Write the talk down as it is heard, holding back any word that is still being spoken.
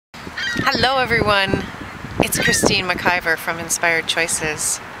Hello everyone, it's Christine McIver from Inspired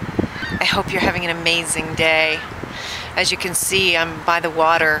Choices. I hope you're having an amazing day. As you can see, I'm by the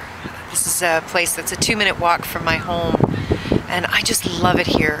water. This is a place that's a 2-minute walk from my home, and I just love it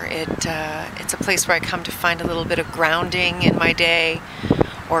here. It's a place where I come to find a little bit of grounding in my day,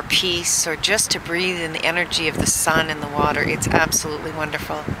 or peace, or just to breathe in the energy of the sun and the water. It's absolutely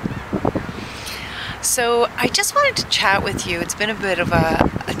wonderful. So I just wanted to chat with you. It's been a bit of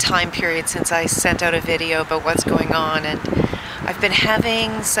a time period since I sent out a video about what's going on, and I've been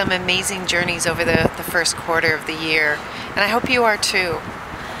having some amazing journeys over the first quarter of the year, and I hope you are too.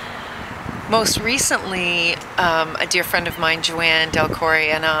 Most recently, a dear friend of mine, Joanne Delcore,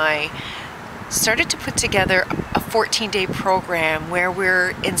 and I started to put together a 14-day program where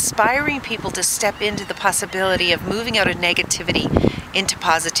we're inspiring people to step into the possibility of moving out of negativity into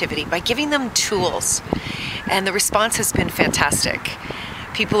positivity by giving them tools. And the response has been fantastic.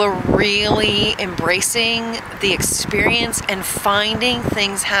 People are really embracing the experience and finding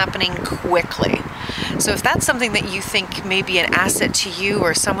things happening quickly. So if that's something that you think may be an asset to you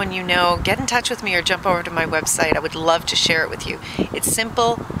or someone you know, get in touch with me or jump over to my website. I would love to share it with you. It's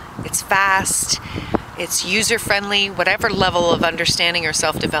simple, it's fast, it's user-friendly, whatever level of understanding or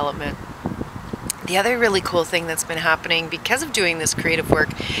self-development. The other really cool thing that's been happening because of doing this creative work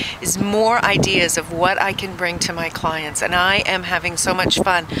is more ideas of what I can bring to my clients, and I am having so much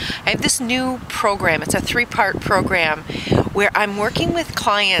fun. I have this new program. It's a 3-part program where I'm working with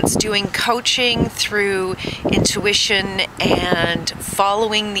clients doing coaching through intuition and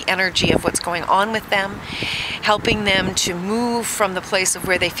following the energy of what's going on with them, helping them to move from the place of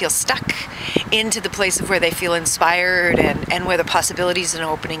where they feel stuck into the place of where they feel inspired and where the possibilities are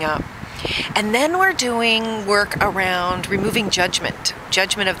opening up. And then we're doing work around removing judgment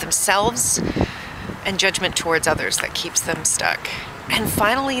of themselves and judgment towards others that keeps them stuck. And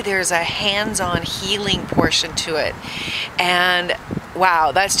finally, there's a hands-on healing portion to it. And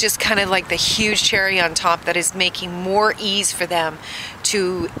wow, that's just kind of like the huge cherry on top that is making more ease for them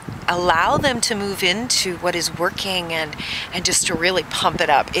to allow them to move into what is working and just to really pump it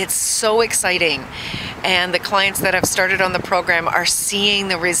up. It's so exciting. And the clients that have started on the program are seeing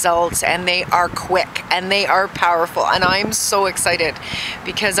the results, and they are quick and they are powerful. And I'm so excited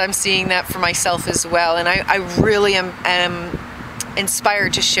because I'm seeing that for myself as well. And I really am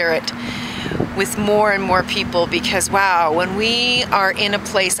inspired to share it with more and more people, because wow, when we are in a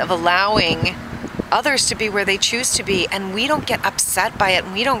place of allowing others to be where they choose to be, and we don't get upset by it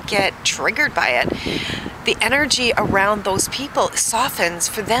and we don't get triggered by it, the energy around those people softens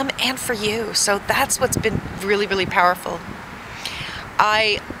for them and for you. So that's what's been really, really powerful.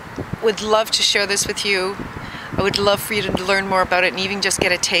 I would love to share this with you. I would love for you to learn more about it and even just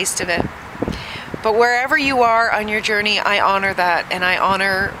get a taste of it. But wherever you are on your journey, I honor that, and I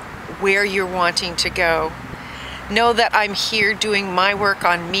honor where you're wanting to go. Know that I'm here doing my work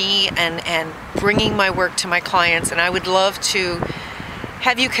on me and bringing my work to my clients, and I would love to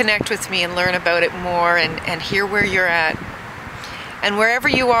have you connect with me and learn about it more and hear where you're at. And wherever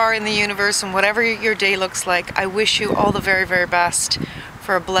you are in the universe and whatever your day looks like, I wish you all the very, very best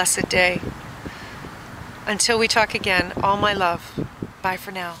for a blessed day. Until we talk again, all my love. Bye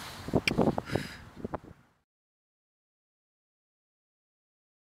for now.